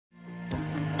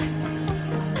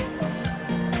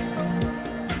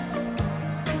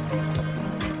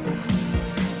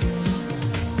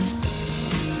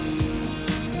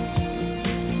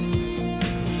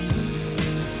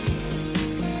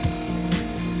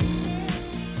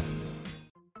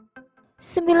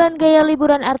9 gaya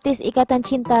liburan artis Ikatan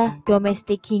Cinta,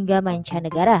 domestik hingga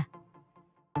mancanegara.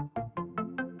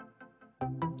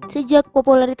 Sejak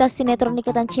popularitas sinetron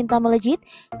Ikatan Cinta melejit,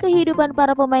 kehidupan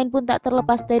para pemain pun tak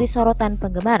terlepas dari sorotan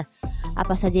penggemar.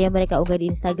 Apa saja yang mereka unggah di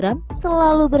Instagram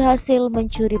selalu berhasil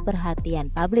mencuri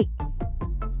perhatian publik.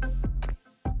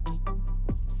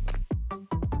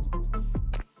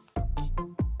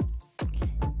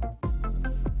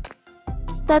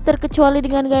 Tak terkecuali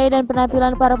dengan gaya dan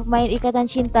penampilan para pemain Ikatan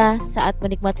Cinta saat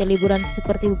menikmati liburan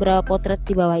seperti beberapa potret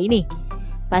di bawah ini.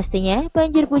 Pastinya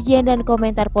banjir pujian dan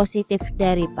komentar positif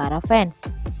dari para fans.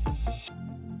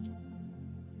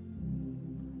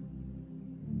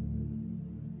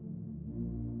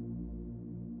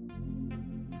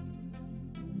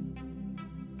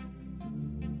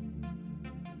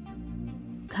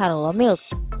 Carlo Milk.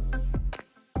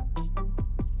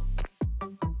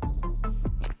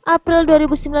 April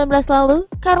 2019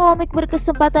 lalu, Carlo Milk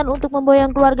berkesempatan untuk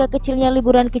memboyong keluarga kecilnya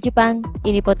liburan ke Jepang.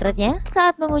 Ini potretnya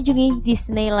saat mengunjungi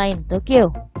Disneyland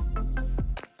Tokyo.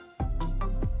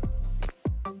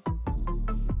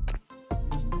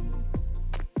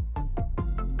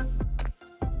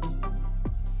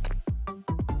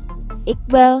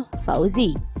 Ikbal,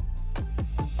 Fauzi.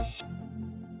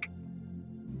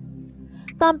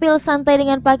 Tampil santai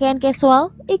dengan pakaian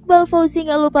casual, Ikbal Fauzi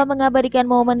nggak lupa mengabadikan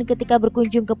momen ketika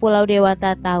berkunjung ke Pulau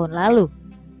Dewata tahun lalu.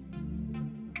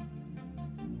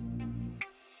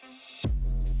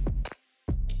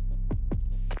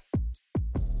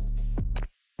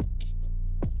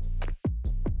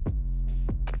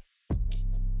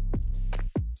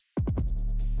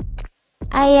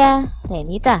 Arya,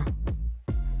 Renita.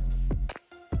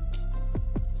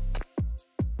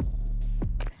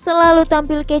 Selalu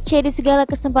tampil kece di segala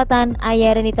kesempatan,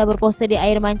 Arya Renita berpose di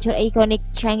air mancur ikonik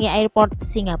Changi Airport,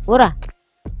 Singapura.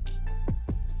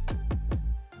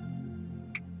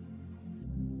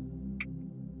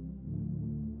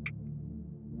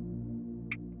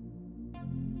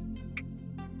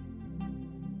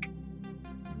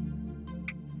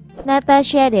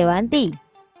 Natasha Dewanti.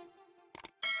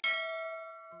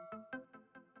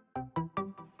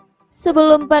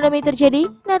 Sebelum pandemi terjadi,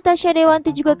 Natasha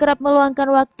Dewanti juga kerap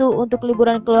meluangkan waktu untuk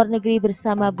liburan ke luar negeri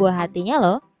bersama buah hatinya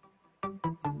loh.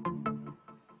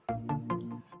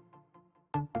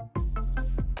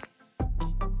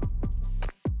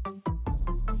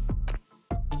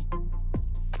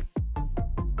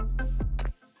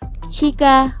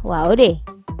 Chika, wow deh.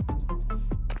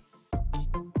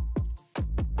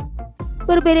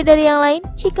 Berbeda dari yang lain,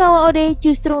 Chika Waode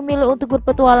justru memilih untuk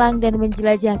berpetualang dan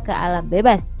menjelajah ke alam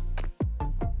bebas.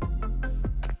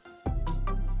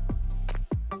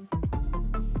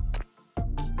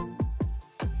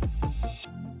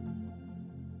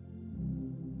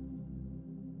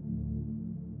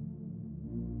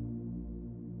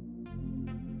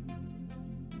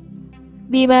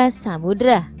 Bima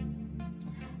Samudra.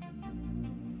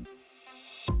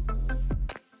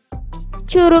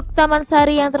 Curug Taman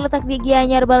Sari yang terletak di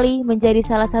Gaya, Bali menjadi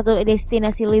salah satu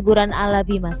destinasi liburan ala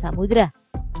Bima Samudra.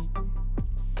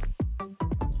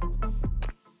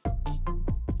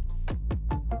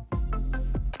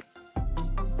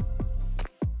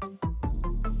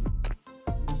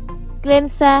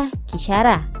 Glensa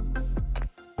Kishara.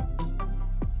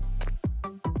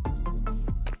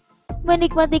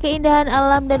 Menikmati keindahan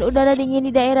alam dan udara dingin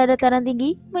di daerah dataran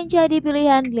tinggi menjadi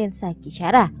pilihan Glensa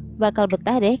Kishara. Bakal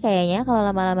betah deh kayaknya kalau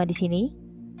lama-lama di sini.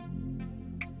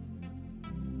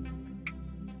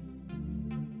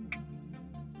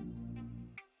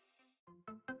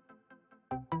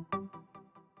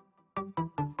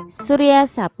 Surya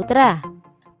Saputra.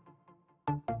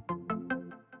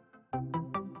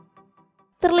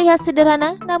 Terlihat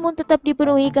sederhana namun tetap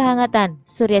dipenuhi kehangatan.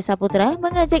 Surya Saputra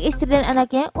mengajak istri dan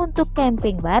anaknya untuk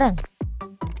camping bareng.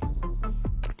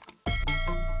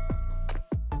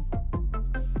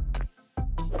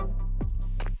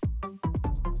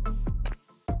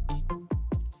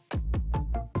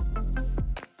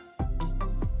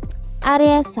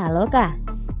 Arya Saloka.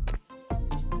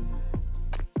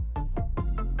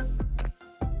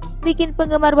 Bikin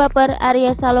penggemar baper,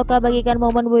 Arya Saloka bagikan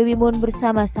momen baby moon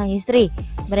bersama sang istri.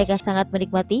 Mereka sangat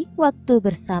menikmati waktu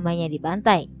bersamanya di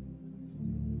pantai.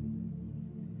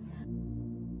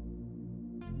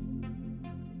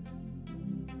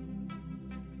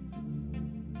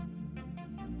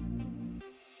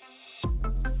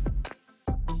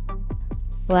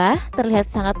 Wah,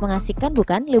 terlihat sangat mengasihkan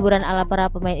bukan liburan ala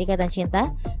para pemain Ikatan Cinta?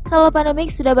 Kalau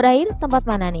pandemik sudah berakhir, tempat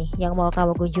mana nih yang mau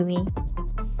kamu kunjungi?